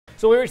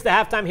So we reached the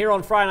halftime here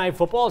on Friday Night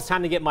Football. It's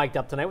time to get mic'd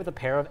up tonight with a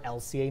pair of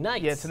LCA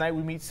Knights. Yeah, tonight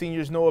we meet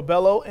seniors Noah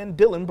Bello and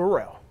Dylan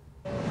Burrell.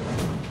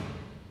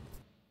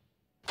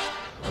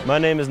 My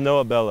name is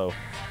Noah Bello.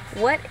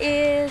 What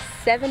is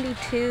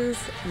 72's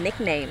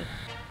nickname?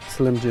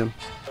 Slim Jim.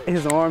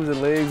 His arms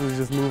and legs was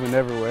just moving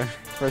everywhere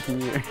freshman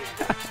year.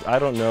 I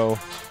don't know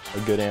a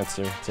good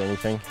answer to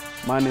anything.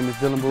 My name is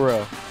Dylan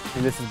Burrell,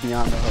 and this is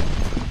Beyond the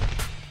Huddle.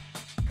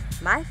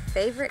 My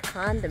favorite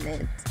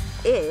condiment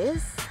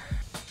is...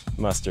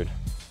 Mustard.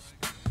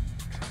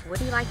 What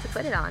do you like to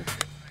put it on?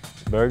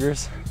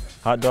 Burgers,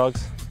 hot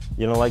dogs.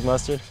 You don't like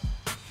mustard?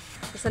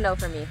 It's a no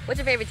for me. What's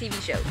your favorite TV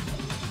show?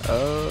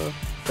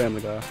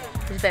 Family Guy.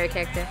 Who's your favorite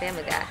character in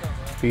Family Guy?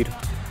 Peter.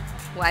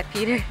 Why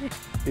Peter?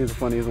 He was the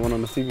funniest one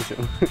on the TV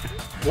show.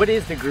 What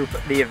is the group,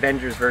 the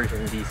Avengers version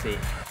in DC?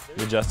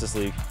 The Justice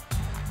League.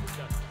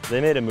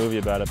 They made a movie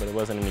about it, but it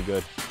wasn't any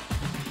good.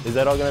 Is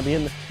that all gonna be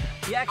in there?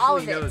 He All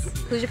actually of it. knows.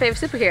 Who's your favorite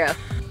superhero?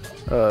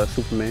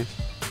 Superman.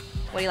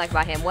 What do you like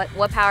about him?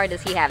 What power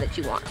does he have that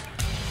you want?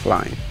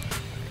 Flying.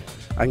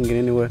 I can get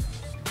anywhere.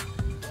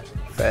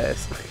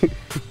 Fast.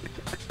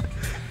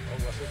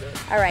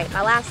 All right,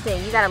 my last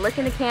thing. You gotta look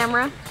in the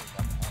camera.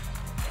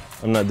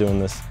 I'm not doing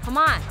this. Come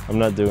on. I'm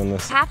not doing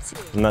this. Have to.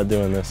 I'm not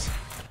doing this.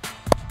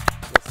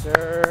 Yes,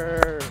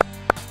 sir.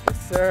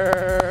 Yes, sir.